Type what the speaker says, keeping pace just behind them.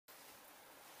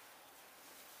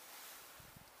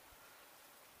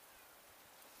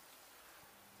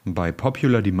By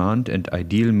popular demand and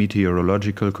ideal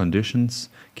meteorological conditions,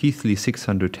 Keithley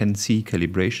 610C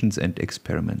calibrations and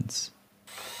experiments.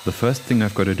 The first thing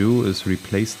I've got to do is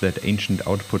replace that ancient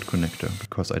output connector,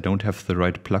 because I don't have the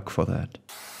right plug for that.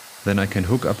 Then I can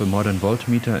hook up a modern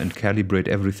voltmeter and calibrate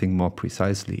everything more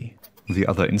precisely. The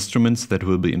other instruments that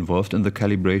will be involved in the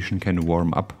calibration can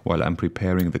warm up while I'm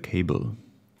preparing the cable.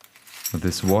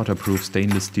 This waterproof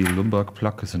stainless steel Lumberg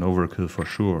plug is an overkill for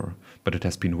sure, but it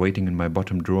has been waiting in my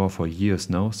bottom drawer for years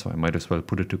now, so I might as well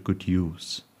put it to good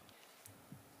use.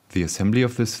 The assembly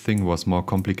of this thing was more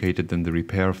complicated than the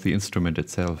repair of the instrument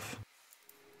itself.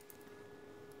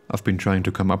 I've been trying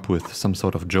to come up with some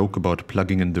sort of joke about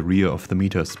plugging in the rear of the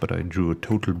meters, but I drew a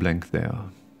total blank there.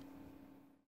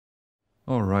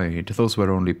 Alright, those were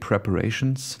only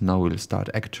preparations, now we'll start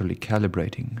actually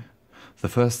calibrating. The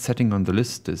first setting on the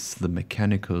list is the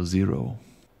mechanical 0.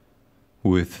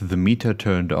 With the meter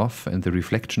turned off and the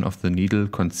reflection of the needle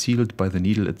concealed by the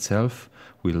needle itself,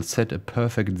 we'll set a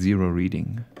perfect 0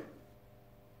 reading.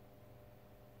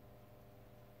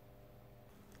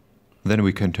 Then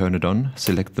we can turn it on,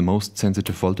 select the most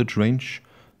sensitive voltage range,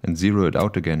 and zero it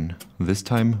out again, this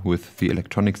time with the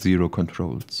electronic 0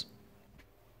 controls.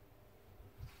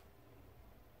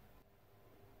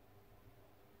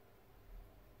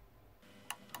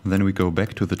 Then we go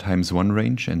back to the ×1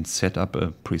 range and set up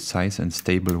a precise and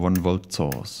stable 1 volt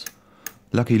source.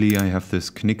 Luckily I have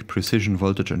this Knick precision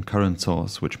voltage and current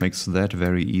source, which makes that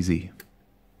very easy.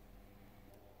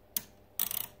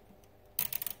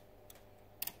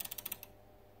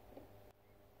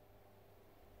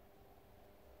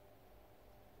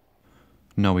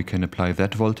 Now we can apply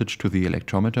that voltage to the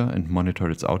electrometer and monitor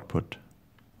its output.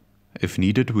 If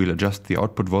needed, we'll adjust the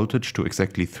output voltage to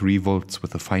exactly 3 volts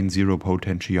with a fine 0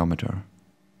 potentiometer.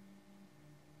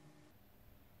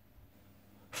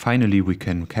 Finally, we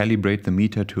can calibrate the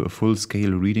meter to a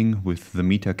full-scale reading with the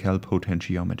meter cal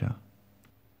potentiometer.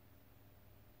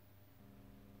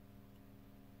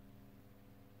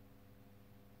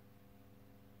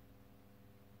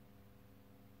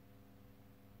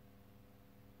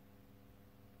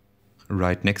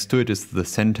 Right next to it is the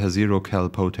center 0 cal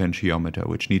potentiometer,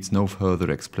 which needs no further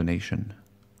explanation.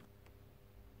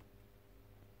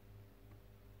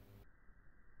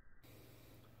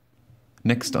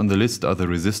 Next on the list are the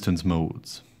resistance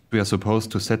modes. We are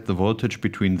supposed to set the voltage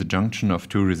between the junction of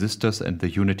 2 resistors and the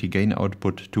unity gain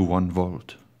output to 1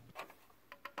 volt.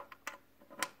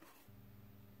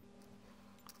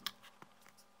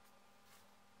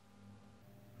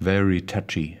 Very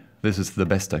touchy. This is the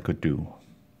best I could do.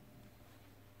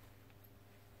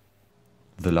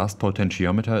 The last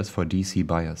potentiometer is for DC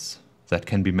bias. That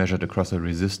can be measured across a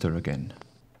resistor again.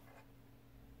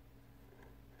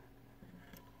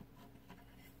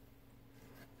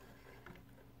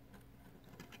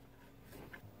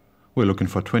 We're looking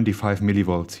for 25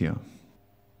 millivolts here.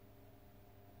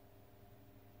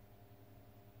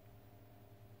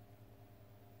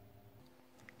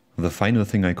 The final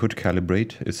thing I could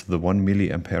calibrate is the 1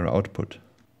 milliampere output.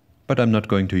 But I'm not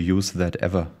going to use that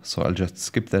ever, so I'll just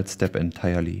skip that step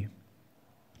entirely.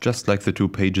 Just like the 2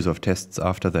 pages of tests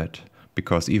after that,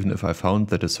 because even if I found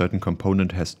that a certain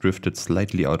component has drifted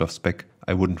slightly out of spec,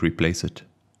 I wouldn't replace it.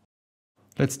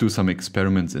 Let's do some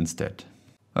experiments instead.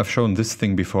 I've shown this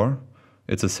thing before.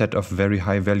 It's a set of very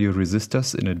high value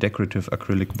resistors in a decorative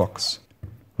acrylic box.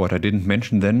 What I didn't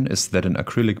mention then is that an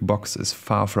acrylic box is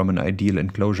far from an ideal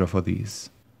enclosure for these.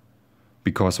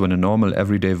 Because when a normal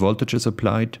everyday voltage is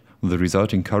applied, the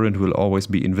resulting current will always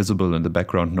be invisible in the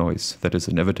background noise that is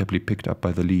inevitably picked up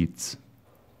by the leads.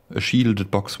 A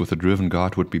shielded box with a driven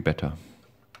guard would be better.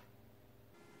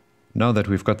 Now that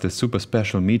we've got this super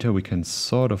special meter, we can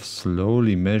sort of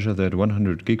slowly measure that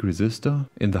 100 gig resistor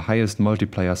in the highest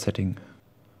multiplier setting.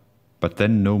 But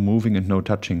then no moving and no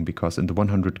touching, because in the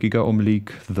 100 gigaohm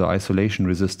league the isolation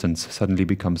resistance suddenly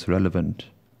becomes relevant.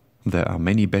 There are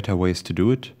many better ways to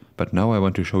do it, but now I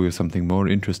want to show you something more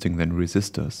interesting than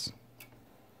resistors.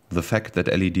 The fact that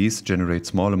LEDs generate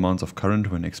small amounts of current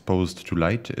when exposed to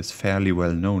light is fairly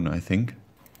well known, I think.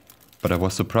 But I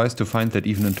was surprised to find that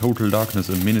even in total darkness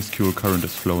a minuscule current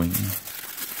is flowing.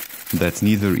 That's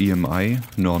neither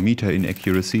EMI nor meter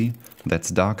inaccuracy, that's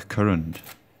dark current.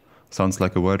 Sounds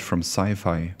like a word from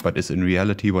sci-fi, but is in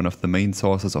reality one of the main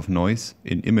sources of noise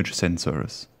in image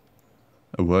sensors.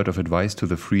 A word of advice to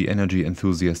the free energy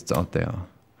enthusiasts out there.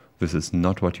 This is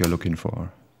not what you're looking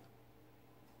for.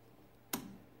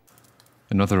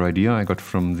 Another idea I got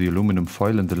from the aluminum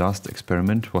foil in the last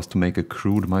experiment was to make a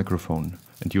crude microphone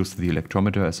and use the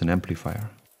electrometer as an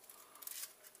amplifier.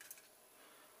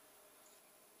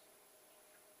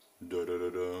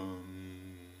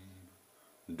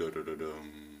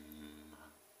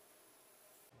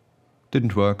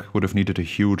 Didn't work, would have needed a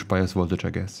huge bias voltage, I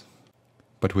guess.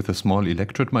 But with a small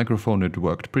electret microphone it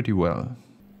worked pretty well.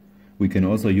 We can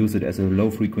also use it as a low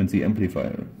frequency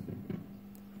amplifier.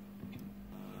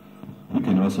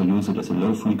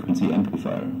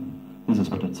 This is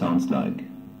what it sounds like.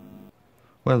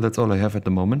 Well, that's all I have at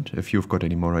the moment. If you've got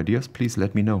any more ideas, please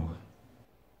let me know.